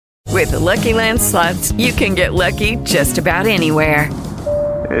With the Lucky Land Slots, you can get lucky just about anywhere.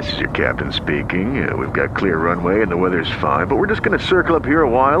 This is your captain speaking. We've got clear runway and the weather's fine, but we're just going to circle up here a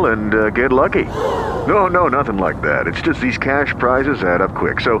while and get lucky. No, nothing like that. It's just these cash prizes add up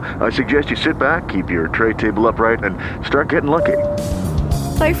quick. So I suggest you sit back, keep your tray table upright, and start getting lucky.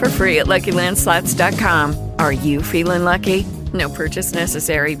 Play for free at LuckyLandSlots.com. Are you feeling lucky? No purchase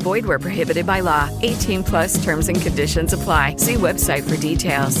necessary. Void where prohibited by law. 18 plus terms and conditions apply. See website for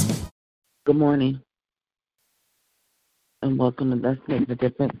details. Good morning, and welcome to Let's Make the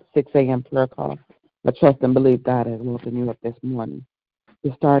Difference 6 a.m. prayer call. I trust and believe God has woken you up this morning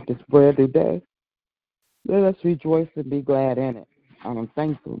to start this brand new day. Let us rejoice and be glad in it. I am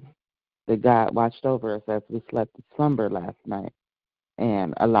thankful that God watched over us as we slept in slumber last night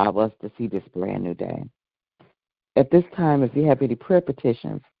and allow us to see this brand new day. At this time, if you have any prayer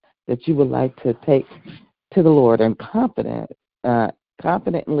petitions that you would like to take to the Lord and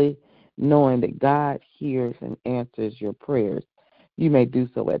confidently knowing that God hears and answers your prayers, you may do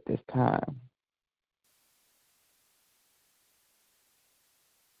so at this time.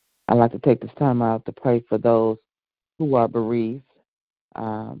 I'd like to take this time out to pray for those who are bereaved.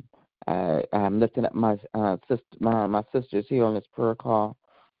 I'm lifting up my sisters here on this prayer call,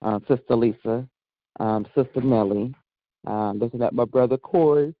 Sister Lisa, Sister Melly, lifting up my brother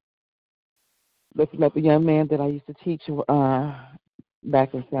Corey, lifting up a young man that I used to teach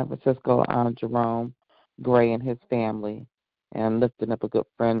back in San Francisco, Jerome Gray and his family, and lifting up a good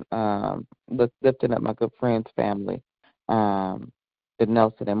friend, lifting up my good friend's family, the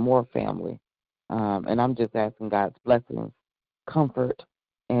Nelson and Moore family. And I'm just asking God's blessings, comfort,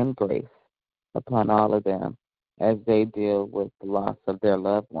 and grace upon all of them as they deal with the loss of their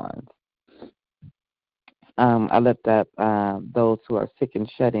loved ones. I lift up those who are sick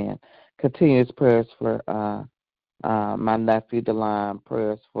and shut in. Continuous prayers for my nephew Delon,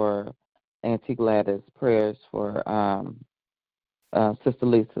 prayers for Auntie Gladys, prayers for Sister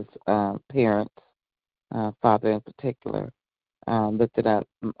Lisa's parents, father in particular. Lifted up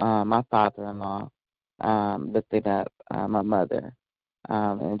my father-in-law, lifted up my mother,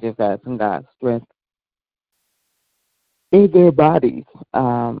 and just asking God's strength in their bodies.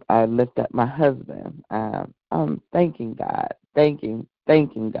 I lift up my husband. I'm thanking God, thanking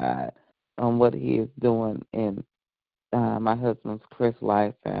God on what He is doing in my husband's Chris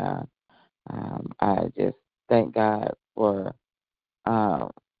life. I just thank God for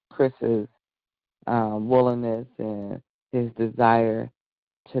Chris's willingness and his desire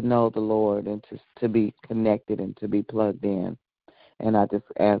to know the Lord and to be connected and to be plugged in. And I just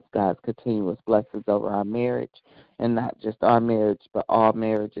ask God's continuous blessings over our marriage, and not just our marriage, but all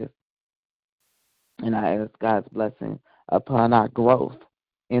marriages. And I ask God's blessing upon our growth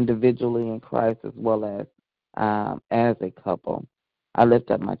individually in Christ as well as a couple. I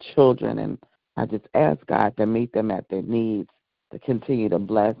lift up my children, and I just ask God to meet them at their needs, to continue to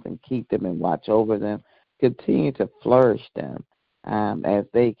bless and keep them and watch over them, continue to flourish them as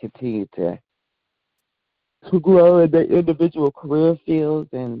they continue to grow in their individual career fields,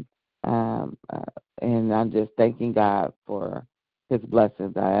 and I'm just thanking God for His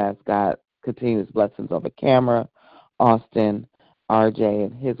blessings. I ask God continuous blessings over Camera, Austin, RJ,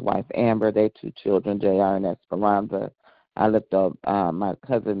 and his wife Amber, their two children, JR and Esperanza. I lift up my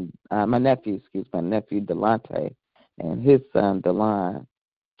nephew Delante, and his son Delon,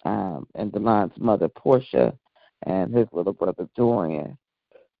 and Delon's mother Portia, and his little brother Dorian.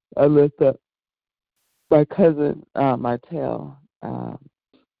 I lift up my cousin Martell,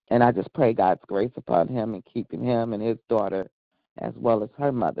 and I just pray God's grace upon him and keeping him and his daughter as well as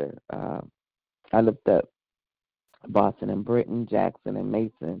her mother. I lift up Boston and Britton, Jackson and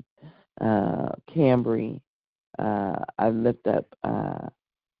Mason, Cambry. I lift up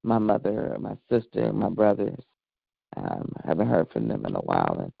my mother, my sister, my brothers. Haven't heard from them in a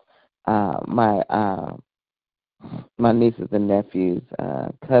while. And my nieces and nephews,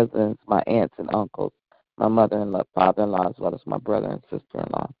 cousins, my aunts and uncles, my mother-in-law, father-in-law, as well as my brother and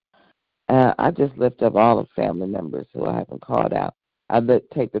sister-in-law. I just lift up all the family members who I haven't called out. I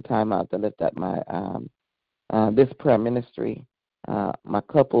take the time out to lift up my this prayer ministry, my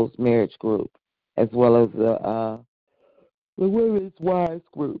couples marriage group, as well as the women's wives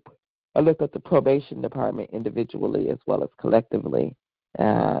group. I lift up the probation department individually as well as collectively.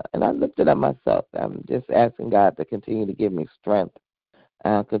 And I lifted up myself. I'm just asking God to continue to give me strength,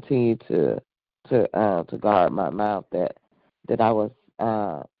 continue to guard my mouth, that I will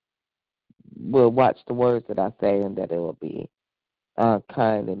watch the words that I say, and that it will be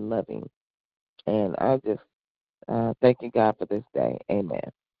kind and loving. And I just thanking God for this day.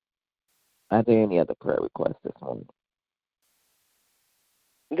 Amen. Are there any other prayer requests this morning?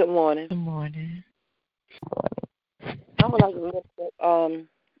 Good morning. Good morning. I would like to lift up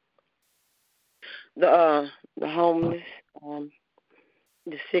the homeless, the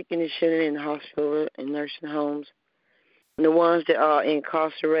sick and the shut in the hospital and nursing homes, and the ones that are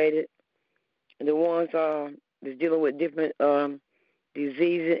incarcerated, and the ones that's dealing with different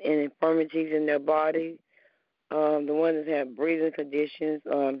diseases and infirmities in their body, the ones that have breathing conditions,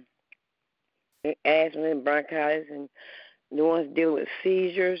 asthma and bronchitis, and the ones dealing with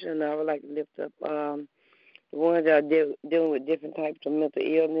seizures. And I would like to lift up the ones that are dealing with different types of mental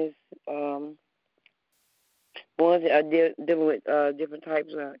illness, ones that are dealing with different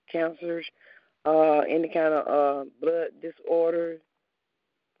types of cancers, any kind of blood disorder.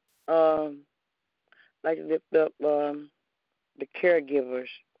 Like to lift up the caregivers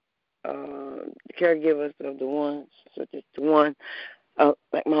of the ones, such as the one,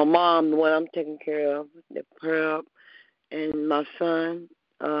 like my mom, the one I'm taking care of, lift her up, and my son,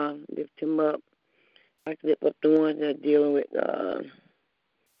 lift him up. I can lift up the ones that are dealing with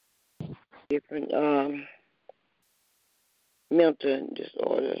different mental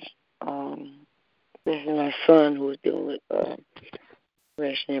disorders. This is my son who is dealing with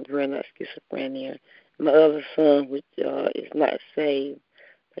depression and paranoid schizophrenia. My other son, which is not saved,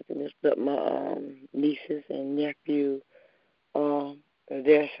 I can lift up my nieces and nephew,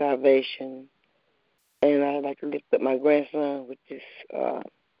 their salvation. And I'd like to lift up my grandson, which is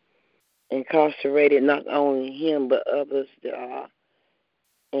incarcerated, not only him, but others that are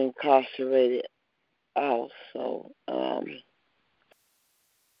incarcerated also. I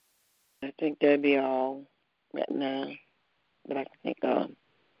think that'd be all right now that I can think of.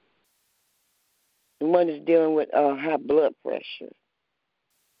 The one is dealing with high blood pressure.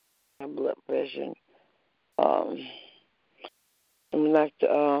 I would like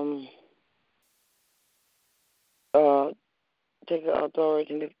to take the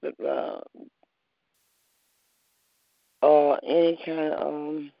authority and lift up any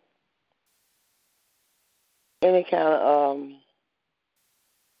kind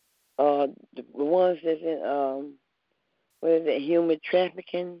of the ones that's in what is it, human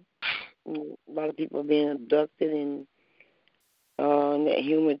trafficking. A lot of people are being abducted and that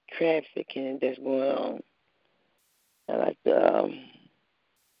human trafficking that's going on. I like to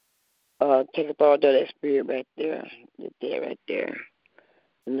take authority of that spirit right there,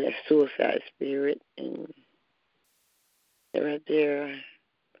 and that suicide spirit, and that right there.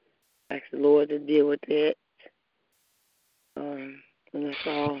 I ask the Lord to deal with that. And that's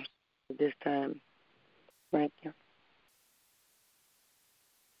all at this time. Thank you.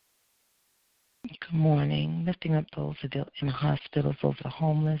 Good morning. Lifting up those in the hospitals, those are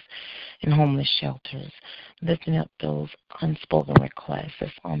homeless and homeless shelters. Lifting up those unspoken requests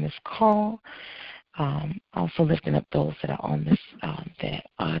that's on this call. Also lifting up those that are on this, that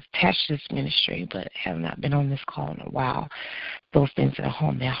are attached to this ministry but have not been on this call in a while. Those things that are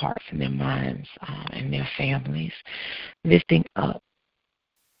home, their hearts and their minds and their families. Lifting up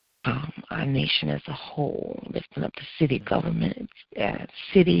our nation as a whole, lifting up the city government,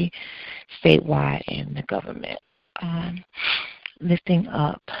 city, statewide, and the government. Lifting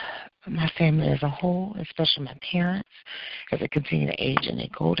up my family as a whole, especially my parents, as they continue to age in their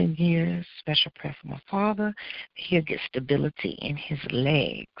golden years. Special prayer for my father. He'll get stability in his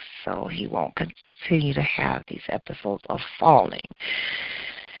legs so he won't continue to have these episodes of falling.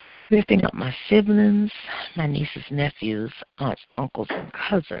 Lifting up my siblings, my nieces, nephews, aunts, uncles, and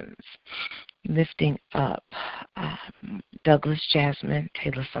cousins. Lifting up Douglas, Jasmine,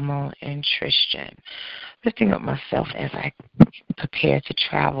 Taylor, Simone, and Tristan. Lifting up myself as I prepare to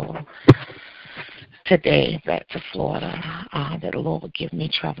travel today back to Florida, that the Lord will give me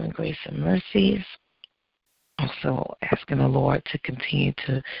traveling grace and mercies. Also asking the Lord to continue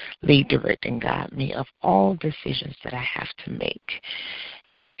to lead, direct, and guide me of all decisions that I have to make.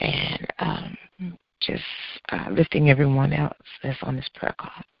 And just lifting everyone else that's on this prayer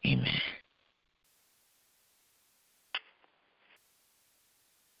call. Amen.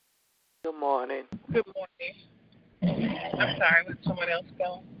 Good morning. Good morning. I'm sorry, let someone else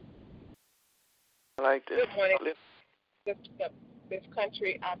go. I like this. Good morning. This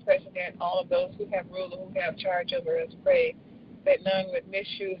country, our president, all of those who have rule, who have charge over us, pray that none would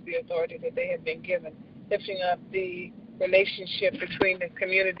misuse the authority that they have been given. Lifting up the relationship between the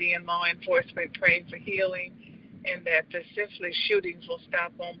community and law enforcement, praying for healing, and that the senseless shootings will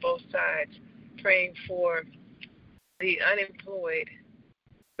stop on both sides. Praying for the unemployed,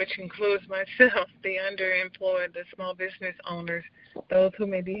 which includes myself, the underemployed, the small business owners, those who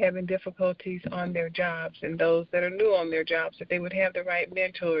may be having difficulties on their jobs, and those that are new on their jobs, that they would have the right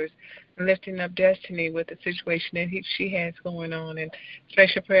mentors, lifting up Destiny with the situation that she has going on, and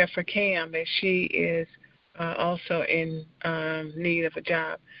special prayer for Cam that she is also in need of a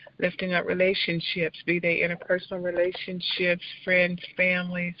job, lifting up relationships, be they interpersonal relationships, friends,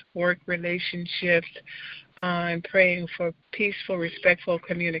 families, work relationships, and praying for peaceful, respectful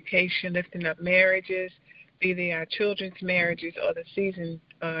communication, lifting up marriages, be they our children's marriages or the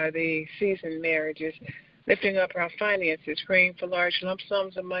seasoned marriages, lifting up our finances, praying for large lump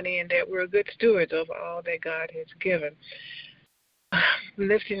sums of money and that we're good stewards over all that God has given.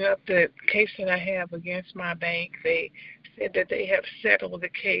 Lifting up the case that I have against my bank. They said that they have settled the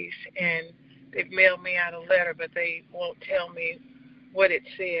case and they've mailed me out a letter, but they won't tell me what it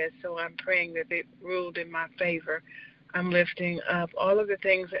says, so I'm praying that it ruled in my favor. I'm lifting up all of the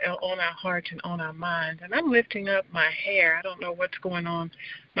things that are on our hearts and on our minds, and I'm lifting up my hair. I don't know what's going on.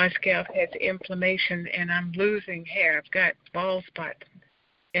 My scalp has inflammation, and I'm losing hair. I've got bald spots,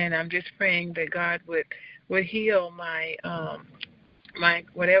 and I'm just praying that God would heal my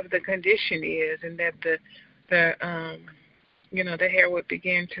whatever the condition is, and that the hair would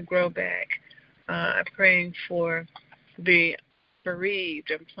begin to grow back. I'm praying for the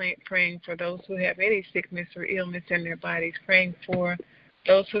bereaved. I'm praying for those who have any sickness or illness in their bodies, praying for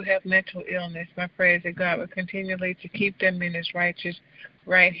those who have mental illness. My prayer is that God will continually to keep them in his righteous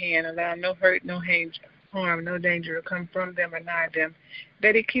right hand, allow no hurt, no harm, no danger to come from them or nigh them,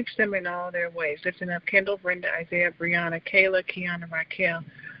 that he keeps them in all their ways. Lifting up Kendall, Brenda, Isaiah, Brianna, Kayla, Kiana, Raquel,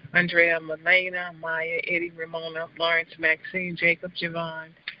 Andrea, Melena, Maya, Eddie, Ramona, Lawrence, Maxine, Jacob, Javon,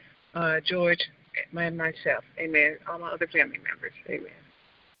 George, and myself. Amen. All my other family members. Amen.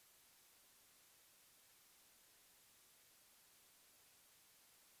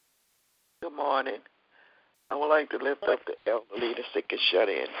 Good morning. I would like to lift up the elderly, the sick and shut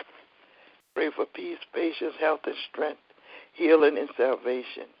in. Pray for peace, patience, health, and strength, healing, and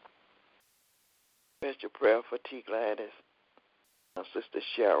salvation. Special prayer for T. Gladys, my sister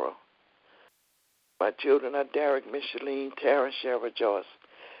Cheryl. My children are Derek, Micheline, Tara, Cheryl, Joyce,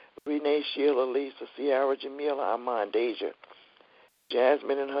 Renee, Sheila, Lisa, Sierra, Jamila, Armand, Deja,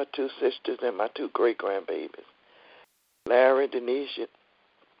 Jasmine and her two sisters, and my two great-grandbabies, Larry, Denisha,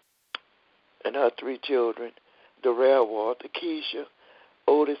 and her three children, Darrell, Walter, Keisha,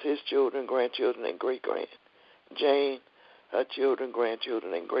 Otis, his children, grandchildren, and great-grand, Jane, her children,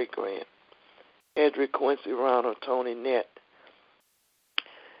 grandchildren, and great-grand, Edric, Quincy, Ronald, Tony, Nett.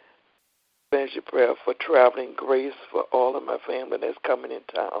 Special prayer for traveling grace for all of my family that's coming in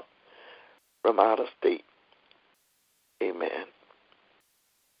town from out of state. Amen.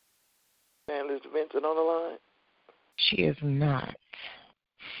 And is Vincent on the line? She is not.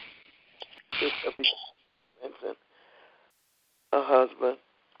 Vincent, her husband.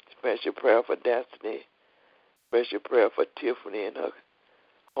 Special prayer for Destiny. Special prayer for Tiffany and her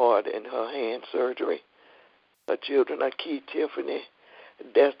heart and her hand surgery. Her children are Keith, Tiffany,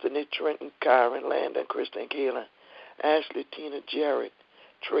 Destiny, Trenton, Kyron, Landon, Kristen, Kaylin, Ashley, Tina, Jared,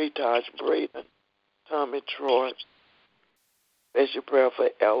 Trey, Taj, Braden, Tommy, Troy. Special prayer for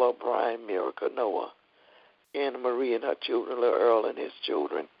Ella, Brian, Miracle, Noah, Anna Marie and her children, Little Earl and his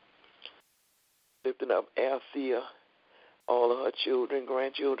children. Lifting up Althea, all of her children,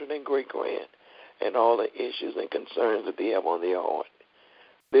 grandchildren, and great-grand, and all the issues and concerns that they have on their heart.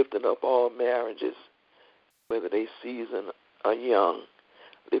 Lifting up all marriages, whether they seasoned or young.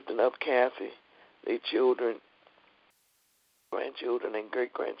 Lifting up Kathy, their children, grandchildren, and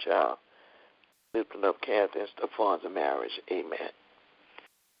great-grandchild. Lifting up Kathy and Stephan's marriage. Amen.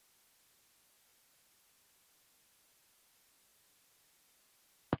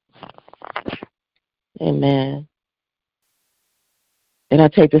 Amen. And I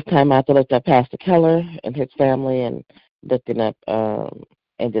take this time out to lift up Pastor Keller and his family and lifting up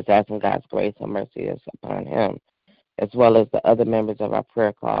and just asking God's grace and mercy upon him, as well as the other members of our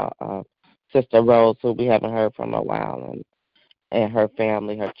prayer call. Sister Rose, who we haven't heard from a while, and her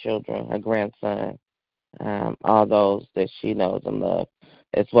family, her children, her grandson, all those that she knows and loves,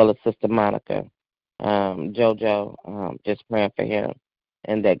 as well as Sister Monica, JoJo, just praying for him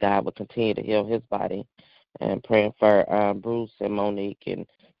and that God will continue to heal his body, and praying for Bruce and Monique and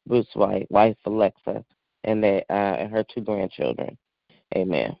Bruce's wife Alexa, and that and her two grandchildren.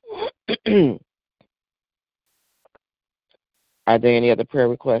 Amen. Are there any other prayer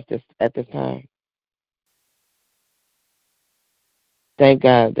requests at this time? Thank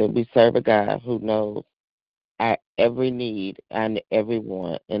God that we serve a God who knows our every need and every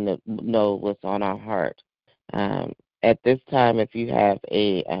want, and know what's on our heart. At this time, if you have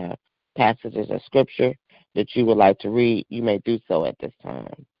a passages of Scripture that you would like to read, you may do so at this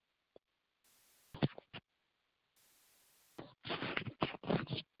time.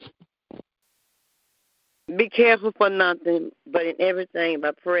 Be careful for nothing, but in everything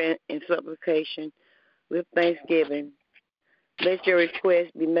by prayer and supplication with thanksgiving. Let your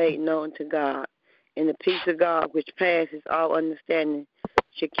requests be made known to God, and the peace of God, which passes all understanding,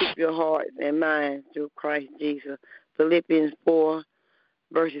 shall keep your hearts and minds through Christ Jesus. Philippians 4,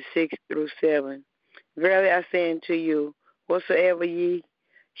 verses 6 through 7. Verily I say unto you, whatsoever ye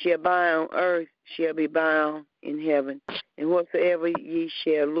shall bind on earth shall be bound in heaven, and whatsoever ye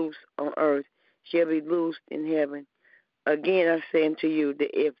shall loose on earth shall be loosed in heaven. Again I say unto you,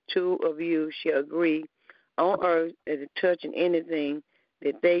 that if two of you shall agree on earth as to touching anything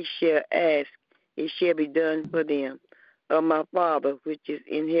that they shall ask, it shall be done for them of my Father which is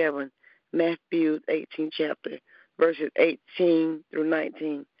in heaven. Matthew 18 chapter, verses 18 through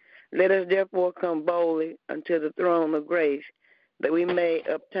 19. Let us therefore come boldly unto the throne of grace, that we may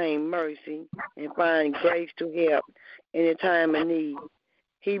obtain mercy and find grace to help in the time of need.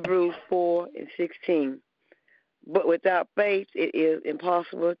 Hebrews 4 and 16. But without faith it is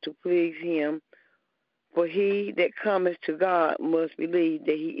impossible to please him. For he that cometh to God must believe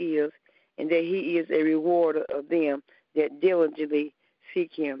that he is, and that he is a rewarder of them that diligently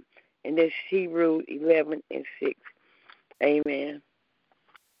seek him. And that's Hebrews 11 and 6. Amen.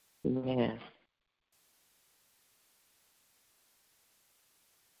 Amen.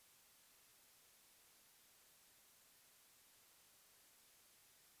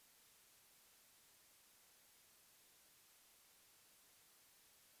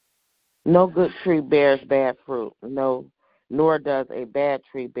 No good tree bears bad fruit, nor does a bad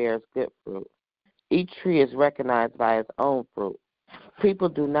tree bears good fruit. Each tree is recognized by its own fruit. People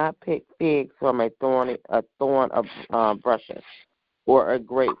do not pick figs from a thorn of bushes, or a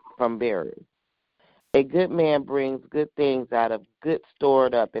grape from berries. A good man brings good things out of good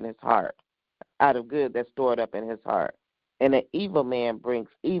stored up in his heart, out of good that's stored up in his heart. And an evil man brings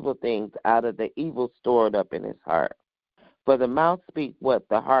evil things out of the evil stored up in his heart. For the mouth speaks what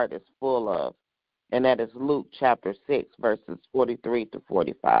the heart is full of, and that is Luke chapter 6, verses 43 to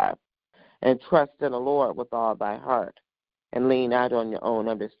 45. And trust in the Lord with all thy heart, and lean not on your own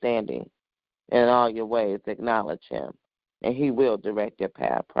understanding. In all your ways acknowledge him, and he will direct your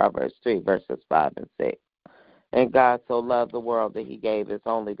path. Proverbs 3, verses 5 and 6. And God so loved the world that he gave his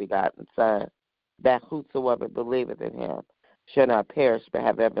only begotten Son, that whosoever believeth in him shall not perish but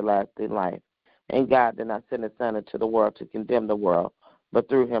have everlasting life. And God did not send his Son into the world to condemn the world, but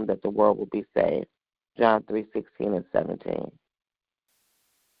through him that the world will be saved. John 3:16 and 17.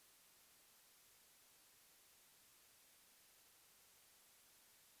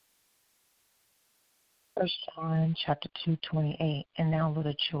 1 John chapter 2:28. And now,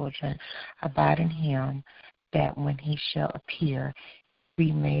 little children, abide in him, that when he shall appear,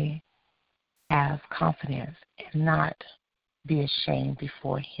 we may have confidence and not be ashamed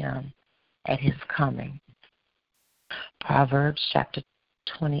before him at his coming. Proverbs chapter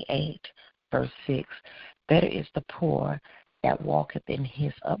 28, verse 6. Better is the poor that walketh in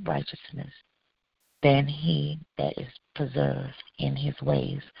his uprightness than he that is preserved in his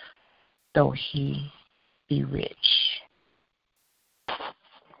ways, though he be rich.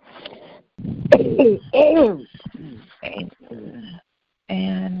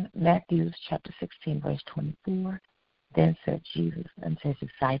 And Matthew chapter 16, verse 24. Then said Jesus unto his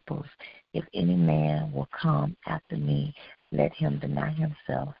disciples, if any man will come after me, let him deny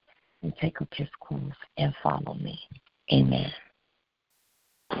himself and take up his cross and follow me. Amen.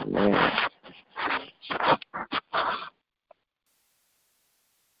 Amen.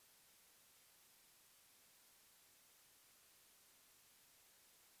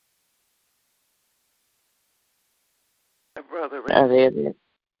 Brother,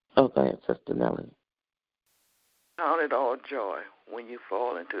 Okay, Sister Nellie. count it all joy when you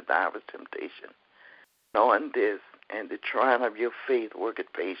fall into diverse temptation, knowing this, and the trying of your faith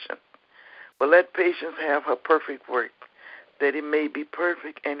worketh patience. But let patience have her perfect work, that it may be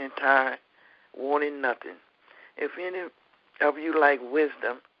perfect and entire, wanting nothing. If any of you lack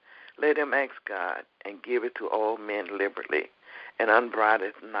wisdom, let him ask God, and give it to all men liberally, and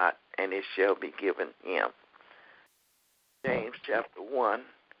unbridled not, and it shall be given him. James chapter 1,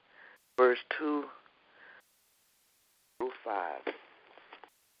 verse 2 through 5.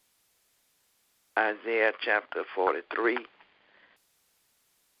 Isaiah chapter 43,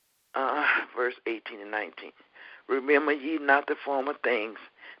 verse 18 and 19. Remember ye not the former things,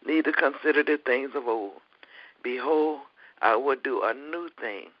 neither consider the things of old. Behold, I will do a new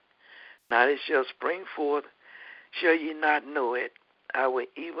thing. Now it shall spring forth. Shall ye not know it? I will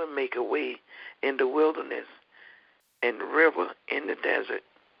even make a way in the wilderness and river in the desert.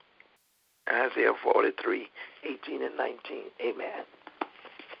 Isaiah 43:18 and 19. Amen.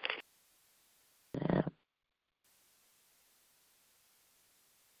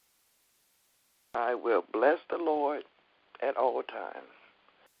 I will bless the Lord at all times.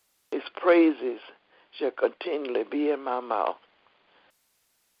 His praises shall continually be in my mouth.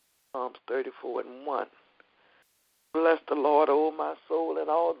 Psalms 34:1. Bless the Lord, O my soul, and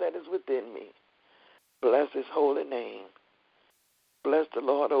all that is within me. Bless his holy name. Bless the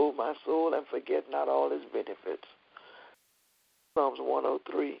Lord, O my soul, and forget not all his benefits. Psalms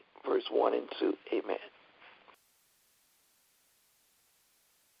 103, verse 1 and 2. Amen.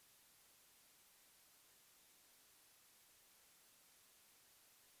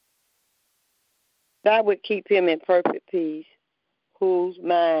 Thou would keep him in perfect peace, whose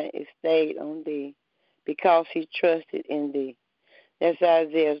mind is stayed on thee, because he trusted in thee. That's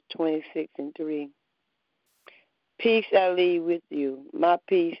Isaiah 26:3. Peace I leave with you, my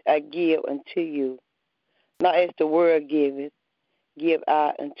peace I give unto you. Not as the world giveth, give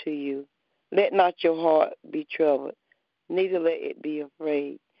I unto you. Let not your heart be troubled, neither let it be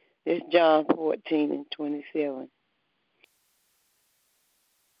afraid. That's John 14:27.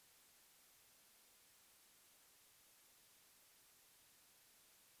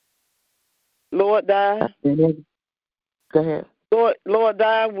 Lord, thou Go ahead. Lord,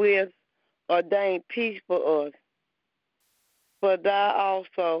 thou wilt ordain peace for us, for thou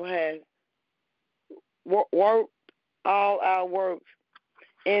also hast worked all our works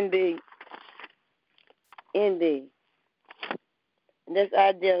in thee. And that's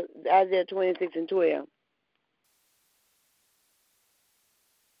Isaiah 26:12.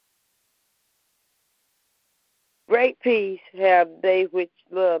 Great peace have they which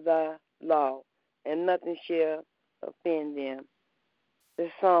love thy law, and nothing shall offend them.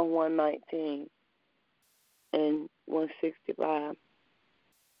 That's Psalm 119 and 165.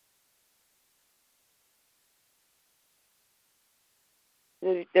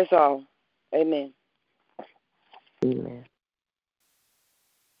 That's all. Amen. Amen.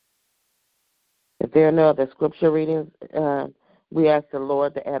 If there are no other scripture readings, we ask the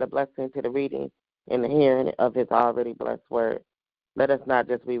Lord to add a blessing to the reading and the hearing of his already blessed word. Let us not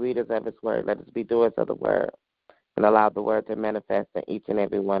just be readers of his word. Let us be doers of the word and allow the word to manifest in each and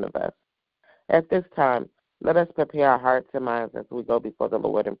every one of us. At this time, let us prepare our hearts and minds as we go before the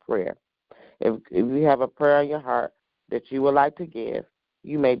Lord in prayer. If you have a prayer on your heart that you would like to give,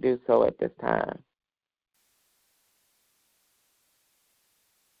 you may do so at this time.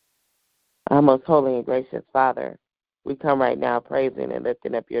 Our most holy and gracious Father, we come right now praising and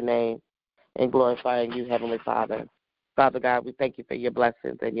lifting up your name and glorifying you, Heavenly Father. Father God, we thank you for your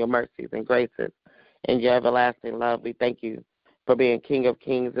blessings and your mercies and graces and your everlasting love. We thank you for being King of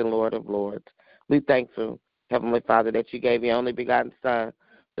kings and Lord of lords. We thank you, Heavenly Father, that you gave your only begotten Son,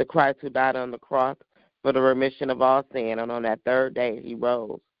 the Christ who died on the cross for the remission of all sin, and on that third day he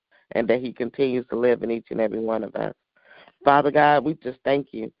rose, and that he continues to live in each and every one of us. Father God, we just thank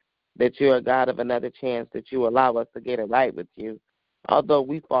you that you're a God of another chance, that you allow us to get it right with you. Although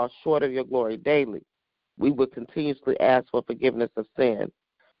we fall short of your glory daily, we will continuously ask for forgiveness of sin.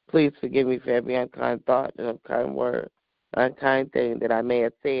 Please forgive me for every unkind thought and unkind word, unkind thing that I may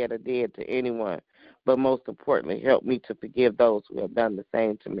have said or did to anyone, but most importantly, help me to forgive those who have done the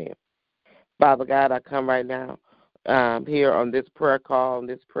same to me. Father God, I come right now here on this prayer call, on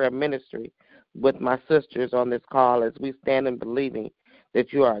this prayer ministry, with my sisters on this call as we stand and believing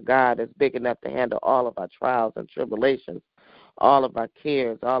that you are a God that's big enough to handle all of our trials and tribulations, all of our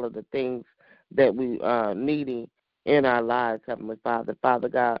cares, all of the things that we needing in our lives, Heavenly Father. Father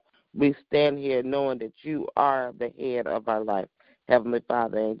God, we stand here knowing that you are the head of our life, Heavenly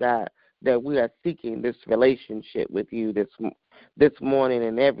Father, and God, that we are seeking this relationship with you this morning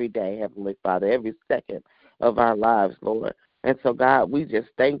and every day, Heavenly Father, every second of our lives, Lord. And so, God, we just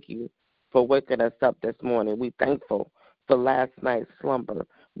thank you for waking us up this morning. We thankful for last night's slumber.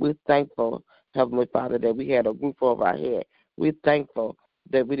 We're thankful, Heavenly Father, that we had a roof over our head. We're thankful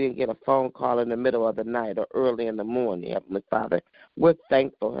that we didn't get a phone call in the middle of the night or early in the morning, Heavenly Father. We're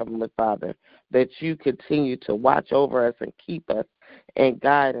thankful, Heavenly Father, that you continue to watch over us and keep us and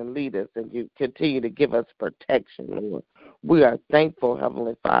guide and lead us, and you continue to give us protection, Lord. We are thankful,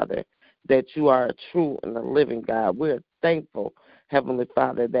 Heavenly Father, that you are a true and a living God. We are thankful, Heavenly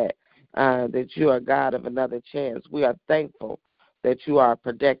Father, that you are God of another chance. We are thankful that you are a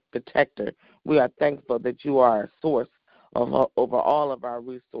protector. We are thankful that you are a source over all of our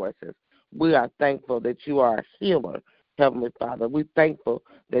resources. We are thankful that you are a healer, Heavenly Father. We're thankful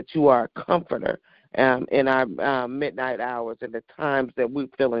that you are a comforter, in our midnight hours and the times that we're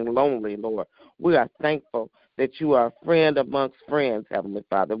feeling lonely, Lord. We are thankful that you are a friend amongst friends, Heavenly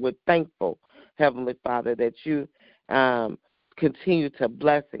Father. We're thankful, Heavenly Father, that you continue to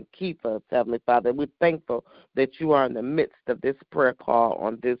bless and keep us, Heavenly Father. We're thankful that you are in the midst of this prayer call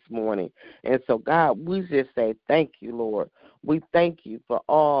on this morning. And so, God, we just say thank you, Lord. We thank you for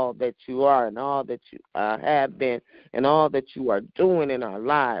all that you are and all that you have been and all that you are doing in our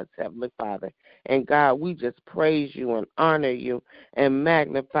lives, Heavenly Father. And, God, we just praise you and honor you and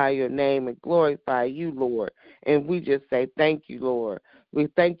magnify your name and glorify you, Lord. And we just say thank you, Lord. We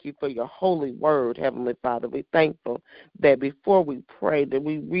thank you for your holy word, Heavenly Father. We're thankful that before we pray that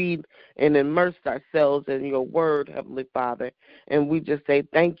we read and immerse ourselves in your word, Heavenly Father. And we just say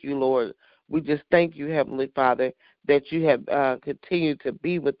thank you, Lord. We just thank you, Heavenly Father, that you have continued to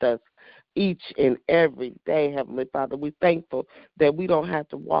be with us each and every day, Heavenly Father. We're thankful that we don't have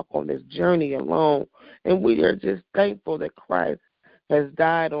to walk on this journey alone. And we are just thankful that Christ has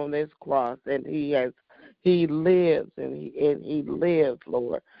died on this cross and he lives and he lives,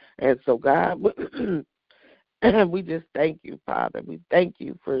 Lord. And so, God, we just thank you, Father. We thank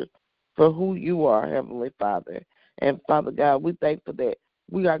you for who you are, Heavenly Father. And, Father God, we thankful that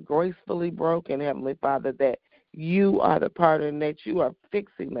we are gracefully broken, Heavenly Father, that you are the part and that you are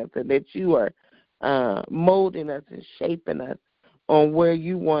fixing us and that you are molding us and shaping us on where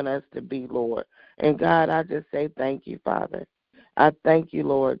you want us to be, Lord. And, God, I just say thank you, Father. I thank you,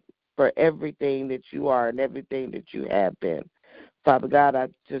 Lord, for everything that you are and everything that you have been. Father God, I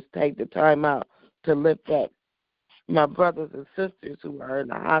just take the time out to lift up my brothers and sisters who are in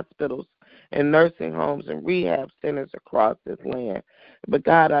the hospitals and nursing homes and rehab centers across this land. But,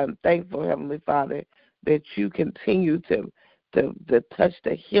 God, I'm thankful, Heavenly Father, that you continue to touch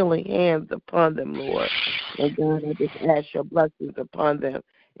the healing hands upon them, Lord. And, God, I just ask your blessings upon them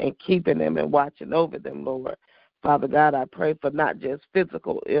and keeping them and watching over them, Lord. Father God, I pray for not just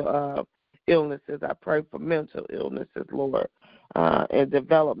physical illnesses. I pray for mental illnesses, Lord, and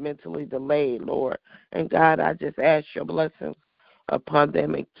developmentally delayed, Lord. And, God, I just ask your blessings upon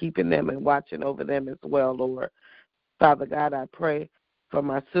them and keeping them and watching over them as well, Lord. Father God, I pray for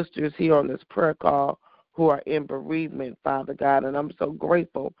my sisters here on this prayer call who are in bereavement, Father God, and I'm so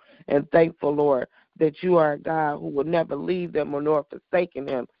grateful and thankful, Lord, that you are a God who will never leave them or nor forsaken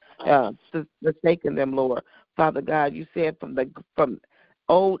them, Lord. Father God, you said from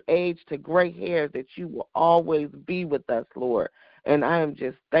old age to gray hair that you will always be with us, Lord. And I am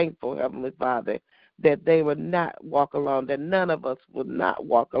just thankful, Heavenly Father, that they would not walk alone, that none of us would not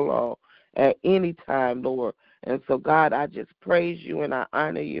walk alone at any time, Lord. And so, God, I just praise you and I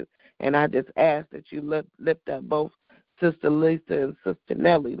honor you. And I just ask that you lift up both Sister Lisa and Sister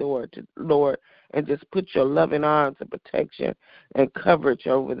Nellie, Lord, and just put your loving arms of protection and coverage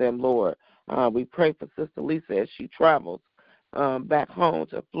over them, Lord. We pray for Sister Lisa as she travels back home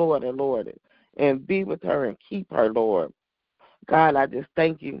to Florida, Lord, and be with her and keep her, Lord. God, I just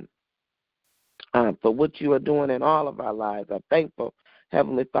thank you for what you are doing in all of our lives. I'm thankful,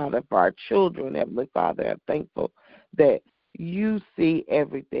 Heavenly Father, for our children, Heavenly Father. I'm thankful that you see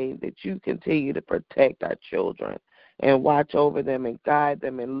everything, that you continue to protect our children and watch over them and guide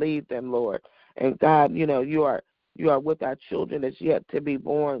them and lead them, Lord. And, God, you are with our children that's yet to be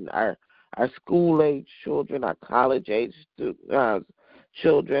born, our school-age children, our college-age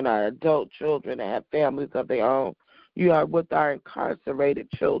children, our adult children that have families of their own. You are with our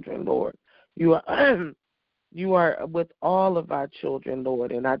incarcerated children, Lord. You are with all of our children,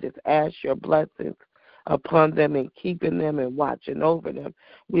 Lord, and I just ask your blessings upon them and keeping them and watching over them.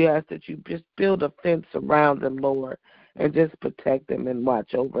 We ask that you just build a fence around them, Lord, and just protect them and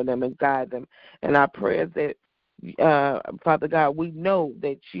watch over them and guide them. And our prayers that, Father God, we know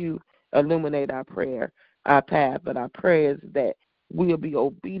that you illuminate our path, but our prayers that we'll be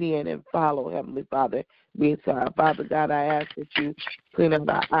obedient and follow, Heavenly Father. Father God, I ask that you clean up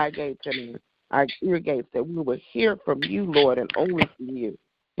our eye gates and our ear gates, that we will hear from you, Lord, and only from you,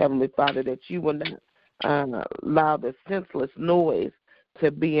 Heavenly Father, that you will not allow the senseless noise to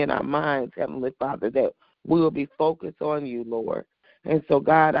be in our minds, Heavenly Father, that we will be focused on you, Lord. And so,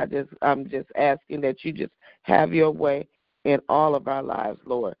 God, I'm just asking that you just have your way in all of our lives,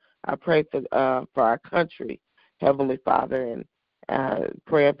 Lord. I pray for our country, Heavenly Father, and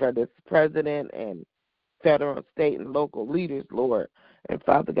pray for this president and federal, state, and local leaders, Lord. And,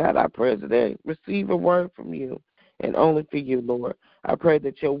 Father God, I pray that they receive a word from you and only for you, Lord. I pray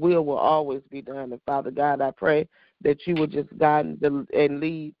that your will always be done. And, Father God, I pray that you will just guide and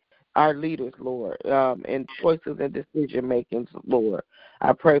lead our leaders, Lord, in choices and decision-makings, Lord.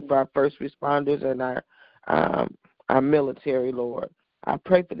 I pray for our first responders and our military, Lord. I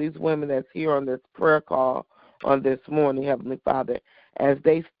pray for these women that's here on this prayer call on this morning, Heavenly Father, as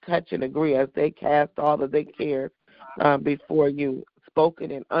they touch and agree, as they cast all of their cares before you,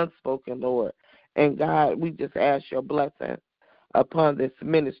 spoken and unspoken, Lord. And God, we just ask your blessing upon this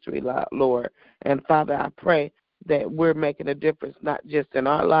ministry, Lord. And Father, I pray that we're making a difference not just in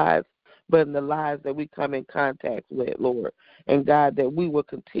our lives, but in the lives that we come in contact with, Lord. And God, that we will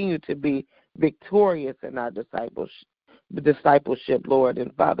continue to be victorious in our discipleship, Lord.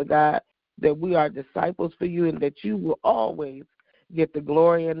 And Father God, that we are disciples for you and that you will always get the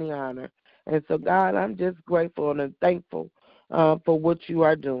glory and the honor. And so, God, I'm just grateful and thankful for what you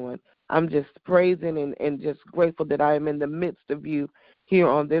are doing. I'm just praising and just grateful that I am in the midst of you here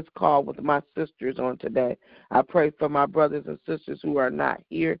on this call with my sisters on today. I pray for my brothers and sisters who are not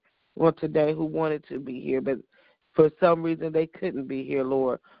here on today, who wanted to be here, but for some reason they couldn't be here,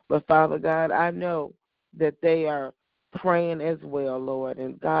 Lord. But Father God, I know that they are praying as well, Lord.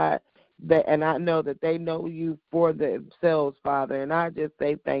 And God, and I know that they know you for themselves, Father. And I just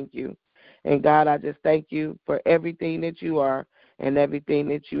say thank you. And God, I just thank you for everything that you are and everything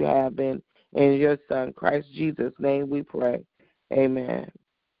that you have been. In your Son, Christ Jesus' name we pray. Amen.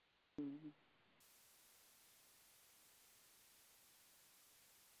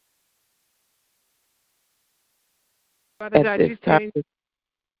 Father God, you said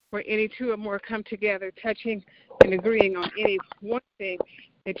where any two or more come together, touching and agreeing on any one thing,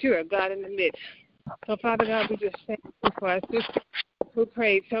 that you are God in the midst. So, Father God, we just thank you for our sister who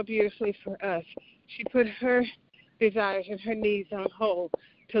prayed so beautifully for us. She put her desires and her needs on hold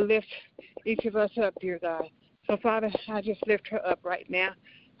to lift each of us up, dear God. So, Father, I just lift her up right now.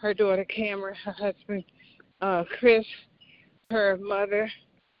 Her daughter, Cameron, her husband, Chris, her mother,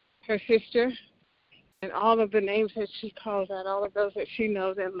 her sister, and all of the names that she calls out, all of those that she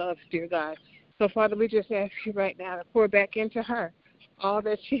knows and loves, dear God. So, Father, we just ask you right now to pour back into her all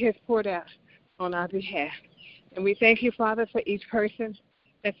that she has poured out on our behalf. And we thank you, Father, for each person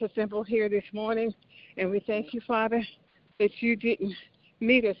that's assembled here this morning. And we thank you, Father, that you didn't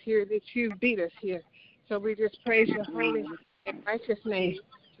meet us here, that you beat us here. So we just praise your holy and righteous name.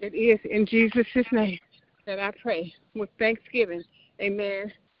 It is in Jesus' name that I pray with thanksgiving.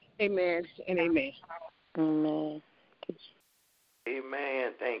 Amen, amen, and amen. Amen.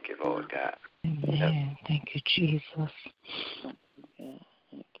 Amen. Thank you, Lord God. Amen. Thank you, Jesus.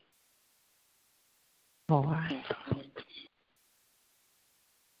 Lord.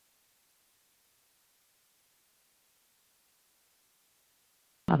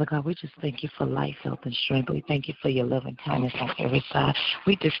 Father God, we just thank you for life, health, and strength. We thank you for your love and kindness on every side.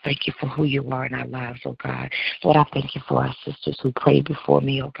 We just thank you for who you are in our lives, oh God. Lord, I thank you for our sisters who prayed before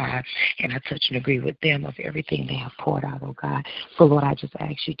me, oh God, and I touch and agree with them of everything they have poured out, oh God. So, Lord, I just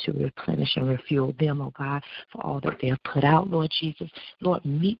ask you to replenish and refuel them, oh God, for all that they have put out, Lord Jesus. Lord,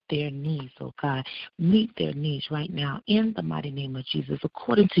 meet their needs, oh God. Meet their needs right now in the mighty name of Jesus,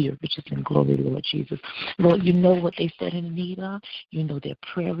 according to your riches and glory, Lord Jesus. Lord, you know what they stand in need of. You know their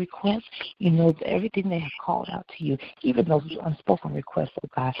prayer requests. You know everything they have called out to you, even those unspoken requests, oh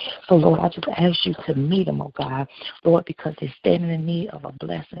God. So, Lord, I just ask you to meet them, oh God, Lord, because they're standing in need of a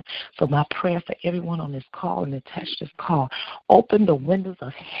blessing. So my prayer for everyone on this call and attached to this call, open the windows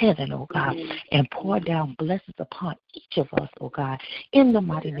of heaven, oh God, and pour down blessings upon each of us, oh God, in the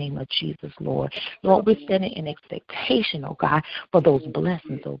mighty name of Jesus, Lord. Lord, we're standing in expectation, oh God, for those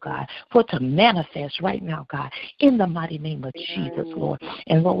blessings, oh God, for it to manifest right now, God, in the mighty name of Jesus, Lord.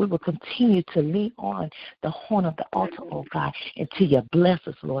 And Lord, we will continue to lean on the horn of the altar, oh God, until you bless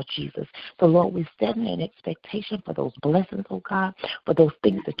us, Lord Jesus. So, Lord, we're standing in expectation for those blessings, oh God, for those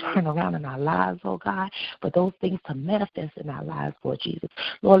things to turn around in our lives, oh God, for those things to manifest in our lives, Lord Jesus.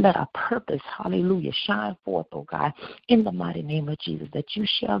 Lord, let our purpose, hallelujah, shine forth, oh God, in the mighty name of Jesus, that you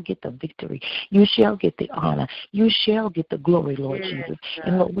shall get the victory. You shall get the honor. You shall get the glory, Lord Jesus.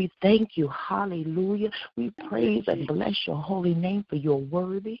 And Lord, we thank you, hallelujah. We praise and bless your holy name, for your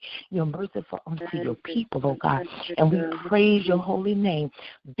worthy, you're merciful unto your people, oh God. And we praise your holy name.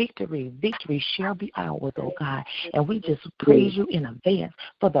 Victory shall be ours, oh God. And we just praise you in advance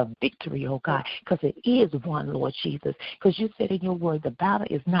for the victory, oh God, because it is one, Lord Jesus. Because you said in your word, the battle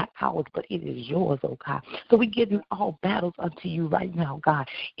is not ours, but it is yours, oh God. So we give you all battles unto you right now, God,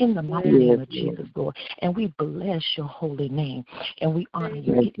 in the mighty name of Jesus, Lord. And we bless your holy name, and we honor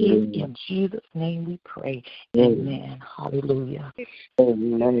you. It is in Jesus' name we pray. Amen. Hallelujah.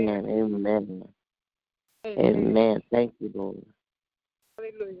 Amen. Amen. Amen. Thank you, Lord.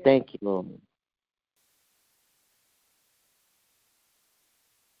 Hallelujah. Thank you, Lord.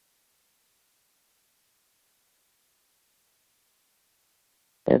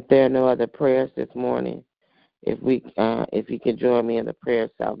 If there are no other prayers this morning, If you can join me in the prayer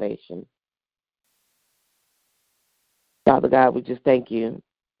of salvation. Father God, we just thank you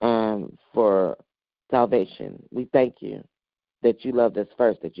for salvation. We thank you that you loved us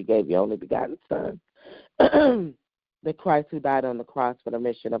first, that you gave your only begotten Son, that Christ who died on the cross for the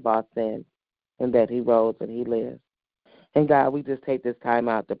remission of our sins, and that he rose and he lives. And God, we just take this time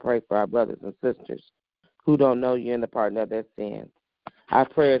out to pray for our brothers and sisters who don't know you and the pardon of their sins. Our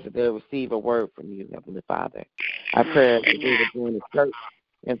prayer is that they'll receive a word from you, Heavenly Father. Our prayer is that they will join the church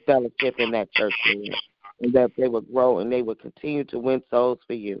and fellowship in that church, Lord, and that they will grow and they will continue to win souls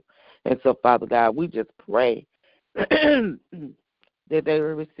for you. And so, Father God, we just pray that they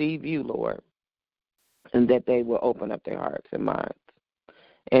will receive you, Lord, and that they will open up their hearts and minds.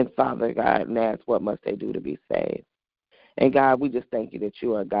 And, Father God, and ask what must they do to be saved. And, God, we just thank you that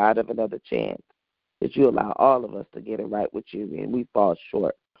you are a God of another chance, that you allow all of us to get it right with you, and we fall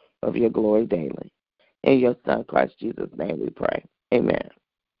short of your glory daily. In your Son, Christ Jesus' name we pray. Amen.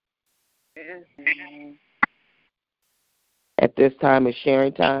 At this time is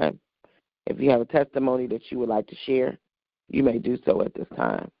sharing time. If you have a testimony that you would like to share, you may do so at this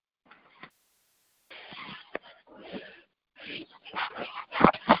time.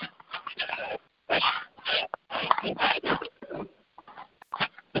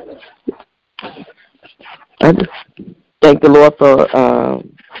 I just thank the Lord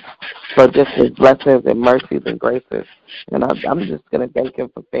for just his blessings and mercies and graces. And I'm just going to thank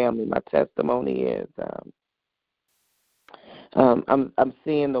him for family. My testimony is I'm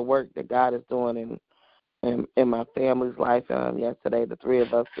seeing the work that God is doing in my family's life. Yesterday, the three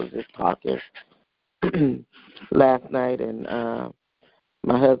of us was just talking last night, and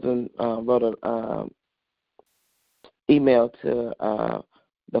my husband wrote an email to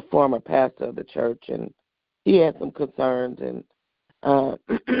the former pastor of the church, and he had some concerns, and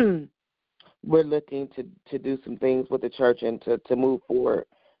we're looking to do some things with the church and to move forward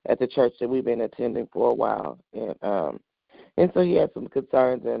at the church that we've been attending for a while. And so he had some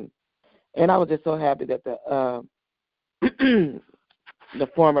concerns, and I was just so happy that the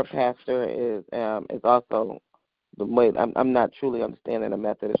former pastor is also the way. I'm not truly understanding the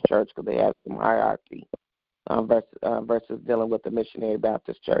Methodist church because they have some hierarchy versus dealing with the Missionary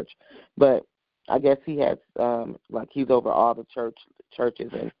Baptist Church. But I guess he has he's over all the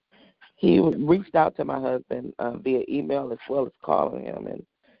churches, and he reached out to my husband via email as well as calling him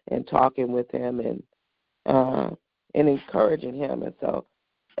and talking with him and encouraging him. And so,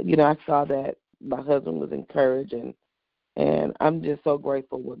 I saw that my husband was encouraged, and I'm just so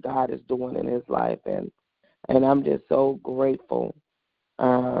grateful what God is doing in his life, and I'm just so grateful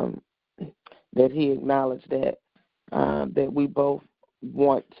that he acknowledged that we both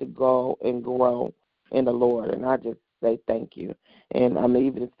want to go and grow in the Lord, and I just say thank you. And I'm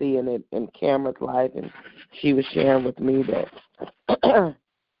even seeing it in Cameron's life, and she was sharing with me that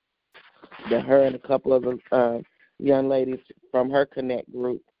that her and a couple of the young ladies from her Connect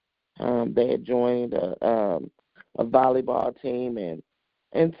group, they had joined a volleyball team,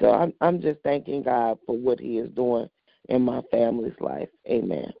 and so I'm just thanking God for what he is doing in my family's life.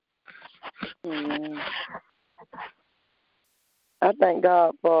 Amen. I thank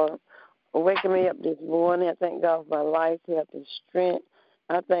God for waking me up this morning. I thank God for my life, health, and strength.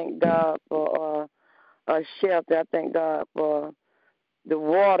 I thank God for our shelter. I thank God for the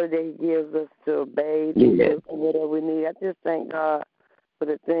water that he gives us to bathe and whatever we need. I just thank God for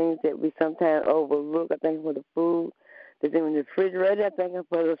the things that we sometimes overlook. I thank him for the food that's in the refrigerator. I thank him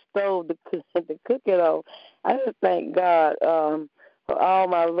for the stove to cook it on. I just thank God for all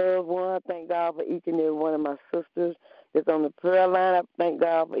my loved ones. I thank God for each and every one of my sisters that's on the prayer line. I thank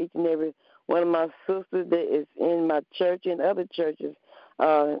God for each and every one of my sisters that is in my church and other churches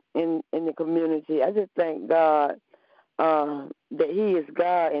in the community. I just thank God that he is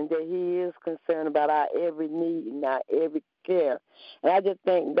God and that he is concerned about our every need and our every care. And I just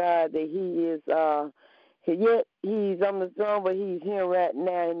thank God that he is, yet he's on the throne, but he's here right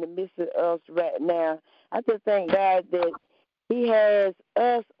now in the midst of us right now. I just thank God that he has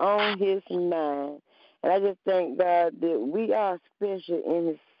us on his mind. And I just thank God that we are special in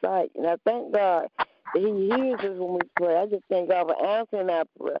his sight. And I thank God that he hears us when we pray. I just thank God for answering our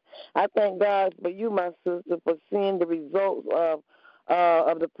prayer. I thank God for you, my sister, for seeing the results of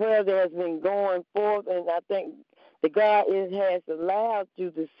the prayer that has been going forth. And I think that God has allowed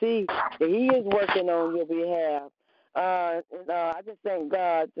you to see that he is working on your behalf. I just thank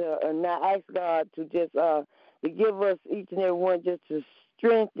God and I ask God to just to give us each and every one just the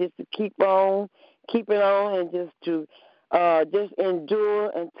strength just to keep it on, and just to just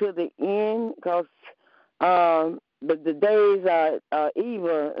endure until the end, because the days are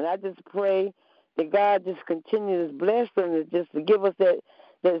evil. And I just pray that God just continues to bless them, and just to give us that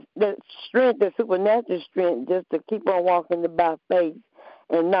strength, that supernatural strength, just to keep on walking by faith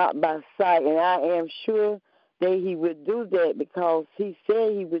and not by sight. And I am sure that he would do that because he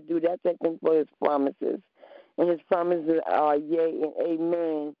said he would do that. I thank him for his promises. And his promises are yea and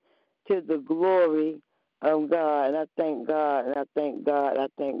amen to the glory of God. And I thank God, and I thank God, I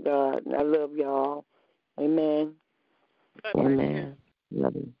thank God. And I love y'all. Amen. Amen.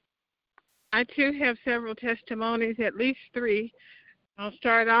 Love you. I, too, have several testimonies, at least 3. I'll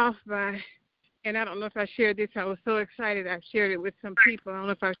start off by, and I don't know if I shared this. I was so excited I shared it with some people. I don't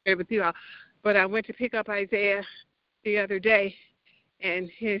know if I shared it with you all. But I went to pick up Isaiah the other day, and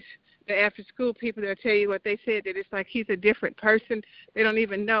the after-school people, they'll tell you what they said, that it's like he's a different person. They don't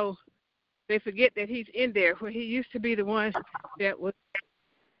even know. They forget that he's in there, where he used to be the one that was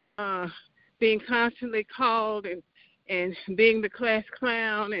being constantly called and being the class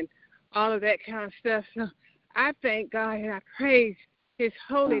clown and all of that kind of stuff. So I thank God and I praise his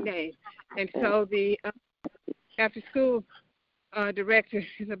holy name. And so the after-school director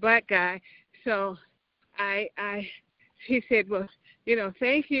is a black guy. So he said, well,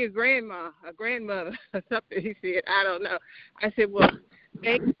 thank you, grandmother, or something. He said, I don't know. I said, well,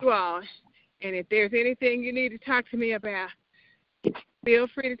 thank you all. And if there's anything you need to talk to me about, feel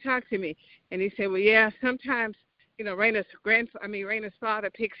free to talk to me. And he said, well, yeah, sometimes, Raina's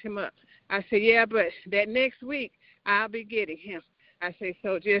father picks him up. I said, yeah, but that next week I'll be getting him. I say,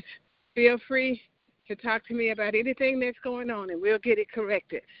 so just feel free to talk to me about anything that's going on, and we'll get it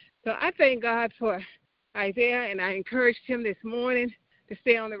corrected. So I thank God for Isaiah, and I encouraged him this morning to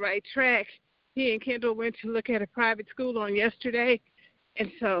stay on the right track. He and Kendall went to look at a private school on yesterday,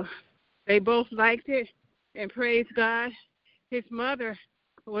 and so they both liked it, and praise God. His mother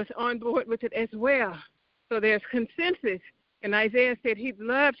was on board with it as well. So there's consensus, and Isaiah said he'd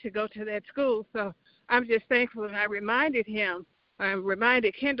love to go to that school. So I'm just thankful, and I reminded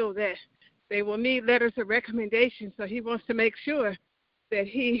Kendall that they will need letters of recommendation, so he wants to make sure that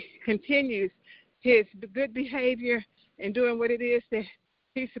he continues his good behavior and doing what it is that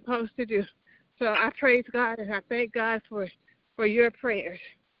he's supposed to do. So I praise God, and I thank God for your prayers.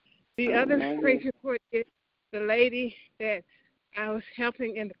 The other praise report is the lady that I was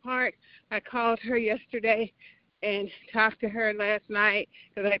helping in the park. I called her yesterday and talked to her last night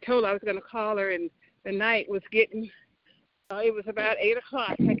because I told her I was going to call her, and the night was getting, it was about 8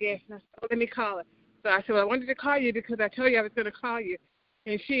 o'clock, I guess. And I said, let me call her. So I said, well, I wanted to call you because I told you I was going to call you.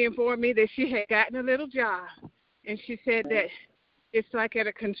 And she informed me that she had gotten a little job. And she said that it's like at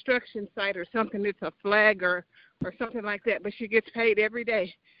a construction site or something. It's a flagger or something like that. But she gets paid every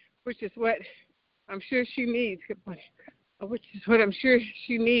day, which is what I'm sure she needs.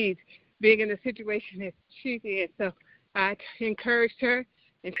 Being in the situation that she's in. So I encouraged her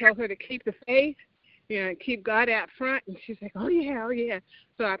and told her to keep the faith, and keep God out front. And she's like, oh, yeah.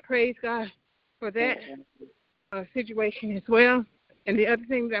 So I praise God for that situation as well. And the other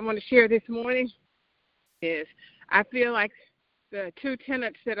thing that I want to share this morning is I feel like the 2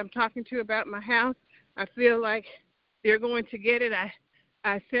 tenants that I'm talking to about my house, I feel like they're going to get it.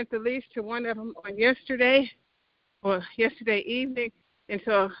 I sent the lease to one of them on yesterday evening, and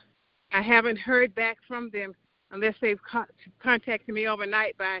so I haven't heard back from them unless they've contacted me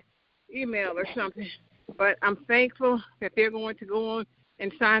overnight by email or something. But I'm thankful that they're going to go on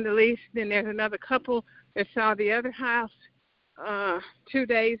and sign the lease. Then there's another couple that saw the other house 2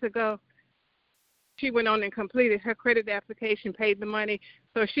 days ago. She went on and completed her credit application, paid the money.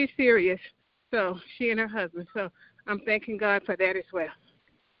 So she's serious. So she and her husband. So I'm thanking God for that as well.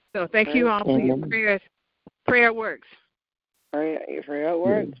 So thank you all for your prayers. Prayer works. Prayer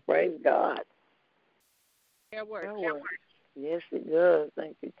works. Praise God. Prayer works. Yes, it does.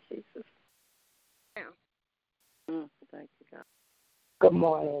 Thank you, Jesus. Thank you, God. Good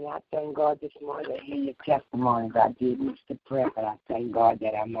morning. I thank God this morning to hear your testimonies. I did miss the prayer, but I thank God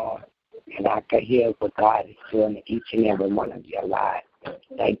that I'm on. And I can hear what God is doing in each and every one of your lives.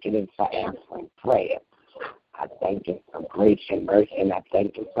 Thank Him for answering prayer. I thank Him for grace and mercy, and I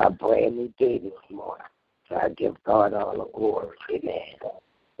thank Him for a brand new day this morning. So I give God all the glory.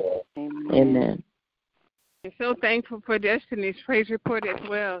 Amen. I'm so thankful for Destiny's praise report as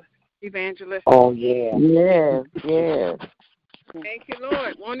well, Evangelist. Oh, yeah. Yes. Thank you,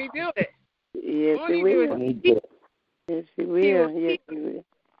 Lord. Won't He do it? Yes, Won't He will. Yes, He will. Yes, He will.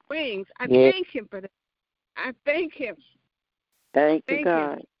 Wings. I thank Him for that. I thank Him. Thank you,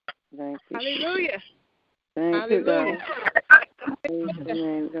 God. Thank you. Hallelujah. Thank you, God. Praise your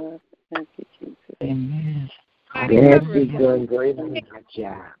name, God. Thank you, Jesus. Amen. Yes, He's doing great on my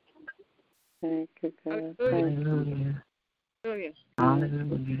job. Thank you, God. Hallelujah. Hallelujah.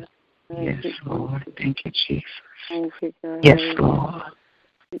 Hallelujah. Yes, Lord. Thank you, Jesus. Thank you, God. Yes, Lord.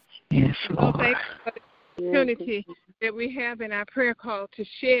 Yes, Lord, Lord. thank you for the opportunity that we have in our prayer call to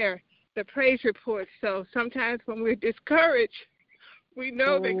share the praise report. So sometimes when we're discouraged, we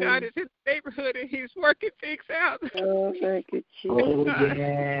know that God is in the neighborhood and He's working things out. Oh, thank you, Jesus. Oh,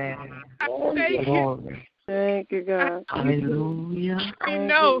 yeah. Glory. Thank you, God. Hallelujah. We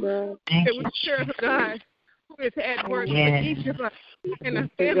know Thank that you, we serve a God who is at work for Yes. each of us and our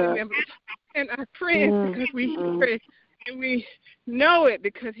family members and our friends, because we hear it and we know it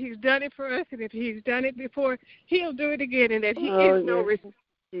because He's done it for us, and if He's done it before, He'll do it again, and that He is no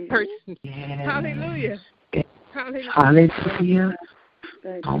respected person. Yes. Hallelujah. Hallelujah. Hallelujah.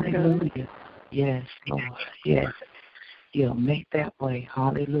 Thank you, Hallelujah. Yes, Lord. Yes. You'll make that way.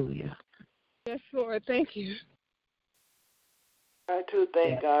 Hallelujah. Yes, Lord. Thank you. I too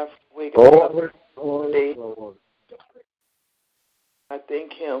thank God for waking us up today. I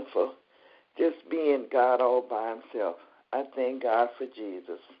thank Him for just being God all by Himself. I thank God for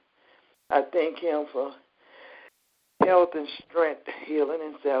Jesus. I thank Him for health and strength, healing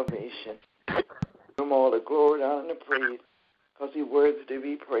and salvation. From all the glory, honor, and the praise, because He's worthy to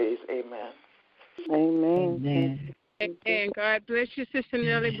be praised. Amen. Amen. And God bless you, Sister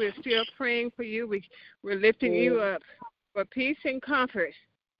Nellie. We're still praying for you. We're lifting you up for peace and comfort.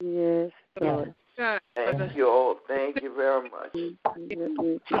 Yes, Lord. God, Thank you all. Thank you very much.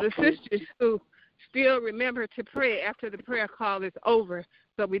 for the sisters who still remember to pray after the prayer call is over.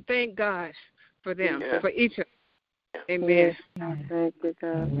 So we thank God for them, for each of them. Amen. Thank you,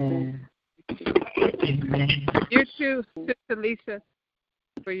 God. Amen. You too, Sister Lisa,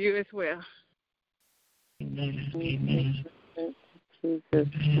 for you as well. Amen. Amen. Jesus.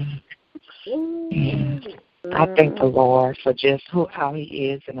 Amen. I thank the Lord for just how He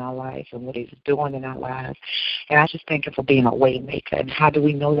is in our life and what He's doing in our lives. And I just thank Him for being a way maker. And how do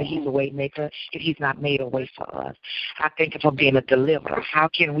we know that He's a way maker if He's not made a way for us? I thank Him for being a deliverer. How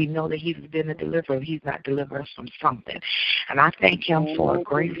can we know that He's been a deliverer if He's not delivered us from something? And I thank Him for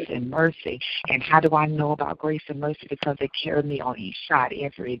grace and mercy. And how do I know about grace and mercy? Because they carry me on each side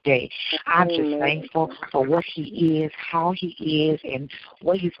every day. I'm just thankful for what He is, how He is, and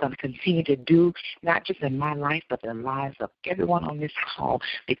what He's going to continue to do, not just in my life, but the lives of everyone on this call,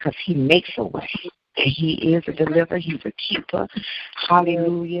 because He makes a way. And He is a deliverer. He's a keeper.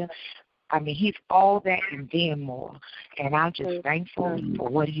 Hallelujah. I mean, He's all that and then more. And I'm just thankful for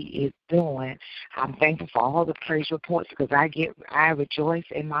what He is doing. I'm thankful for all the praise reports, because I rejoice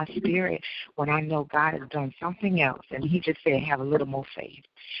in my spirit when I know God has done something else. And He just said, have a little more faith.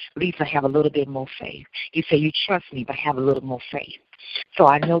 Lisa, have a little bit more faith. You say, you trust me, but have a little more faith. So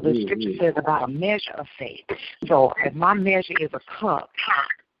I know the scripture says about a measure of faith. So if my measure is a cup,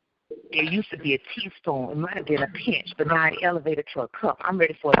 there used to be a teaspoon. It might have been a pinch, but now I elevated to a cup. I'm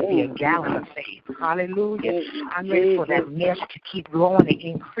ready for it to be a gallon of faith. Hallelujah. I'm ready for that measure to keep growing and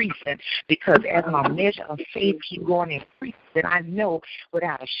increasing, because as my measure of faith keep growing and increasing, then I know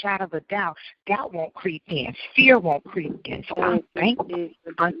without a shadow of a doubt, doubt won't creep in. Fear won't creep in. So I'm thankful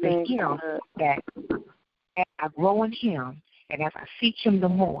unto Him that as I grow in Him, and as I seek Him the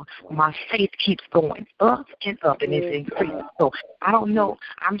more, my faith keeps going up and up, and it's increasing. So I don't know.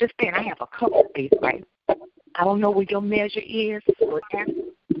 I'm just saying I have a couple of faith, right? I don't know what your measure is, but that's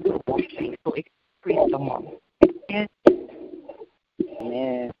a little more faith, so it increases the more.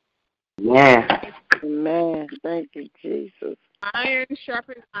 Amen. Yeah. Amen. Thank you, Jesus. Iron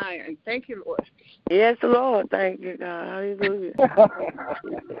sharpens iron. Thank you, Lord. Yes, Lord. Thank you, God. Hallelujah.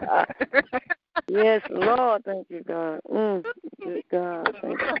 Yes, Lord. Thank you, God. Good God.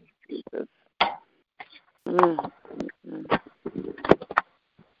 Thank you, Jesus.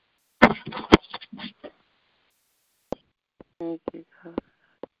 Thank you, God.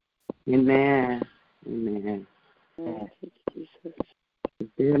 Amen. Amen. Thank you, Jesus. If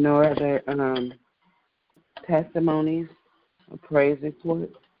there are no other testimonies or praise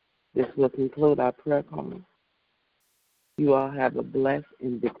reports, this will conclude our prayer call. You all have a blessed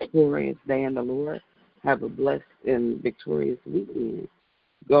and victorious day in the Lord. Have a blessed and victorious weekend.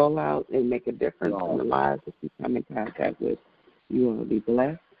 Go out and make a difference in the lives that you come in contact with. You will be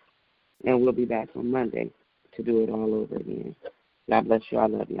blessed, and we'll be back on Monday to do it all over again. God bless you. I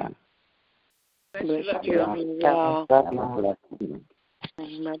love y'all. Bless you, y'all. Bye-bye.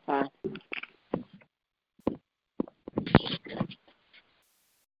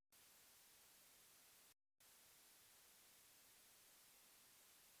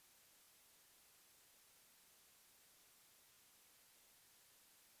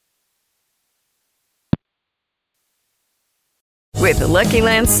 With the Lucky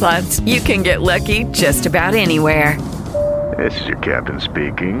Land Slots, you can get lucky just about anywhere. This is your captain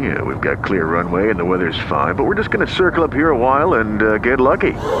speaking. We've got clear runway and the weather's fine, but we're just going to circle up here a while and get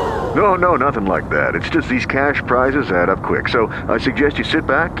lucky. No, nothing like that. It's just these cash prizes add up quick. So I suggest you sit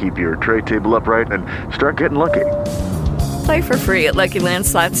back, keep your tray table upright, and start getting lucky. Play for free at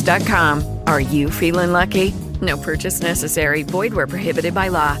LuckyLandSlots.com. Are you feeling lucky? No purchase necessary. Void where prohibited by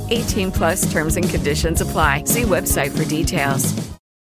law. 18+ terms and conditions apply. See website for details.